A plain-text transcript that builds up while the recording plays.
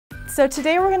So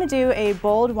today we're going to do a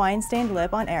bold wine-stained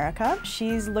lip on Erica.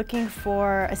 She's looking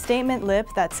for a statement lip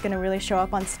that's going to really show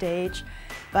up on stage,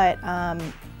 but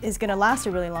is going to last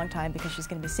a really long time because she's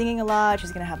going to be singing a lot,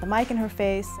 she's going to have the mic in her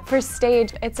face. For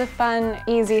stage, it's a fun,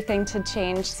 easy thing to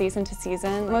change season to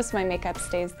season. Most of my makeup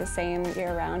stays the same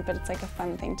year-round, but it's like a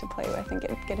fun thing to play with and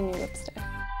get a new lipstick.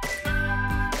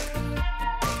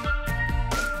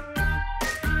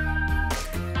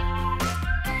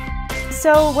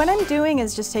 So what I'm doing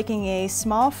is just taking a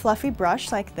small fluffy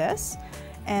brush like this,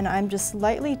 and I'm just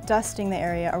lightly dusting the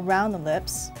area around the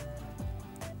lips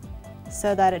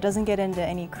so that it doesn't get into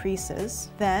any creases.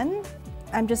 Then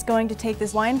I'm just going to take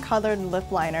this wine-colored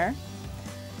lip liner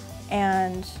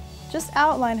and just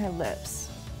outline her lips.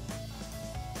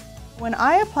 When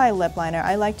I apply lip liner,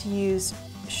 I like to use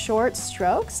short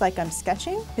strokes like I'm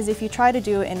sketching, because if you try to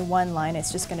do it in one line,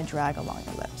 it's just going to drag along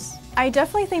the lips. I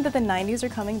definitely think that the 90s are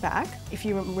coming back. If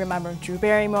you remember Drew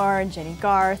Barrymore, Jenny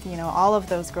Garth, you know, all of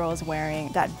those girls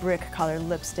wearing that brick colored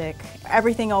lipstick.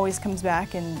 Everything always comes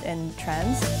back in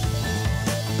trends.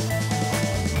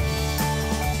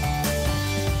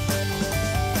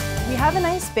 We have a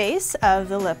nice base of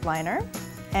the lip liner,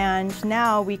 and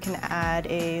now we can add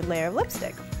a layer of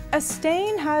lipstick. A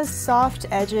stain has soft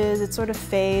edges, it sort of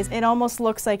fades. It almost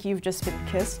looks like you've just been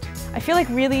kissed. I feel like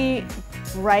really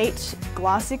bright,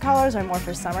 glossy colors are more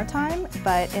for summertime,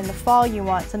 but in the fall you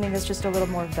want something that's just a little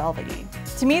more velvety.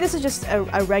 To me, this is just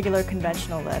a regular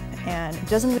conventional lip, and it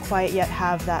doesn't quite yet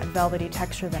have that velvety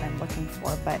texture that I'm looking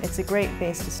for, but it's a great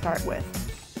base to start with.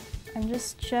 I'm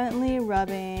just gently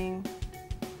rubbing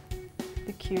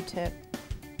the Q-tip,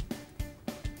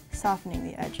 softening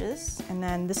the edges, and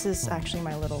then this is actually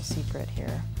my little secret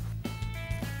here.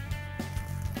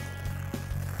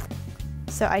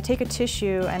 So I take a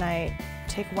tissue and I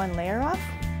take one layer off.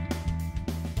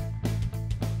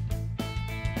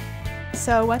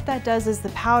 So what that does is the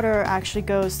powder actually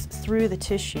goes through the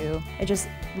tissue. It just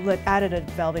added a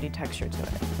velvety texture to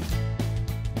it.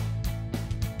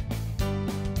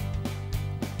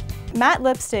 Matte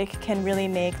lipstick can really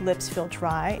make lips feel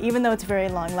dry. Even though it's very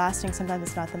long-lasting, sometimes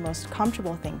it's not the most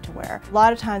comfortable thing to wear. A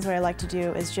lot of times what I like to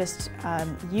do is just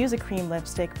use a cream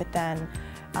lipstick, but then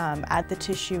add the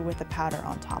tissue with the powder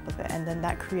on top of it, and then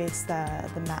that creates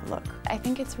the matte look. I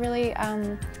think it's really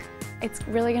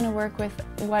going to work with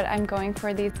what I'm going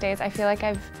for these days. I feel like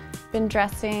I've been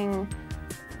dressing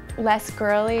less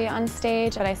girly on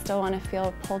stage, but I still want to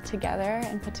feel pulled together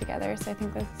and put together, so I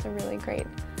think this is a really great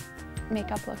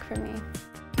makeup look for me.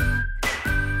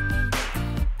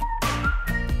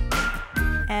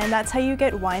 And that's how you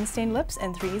get wine-stained lips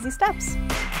in 3 easy steps.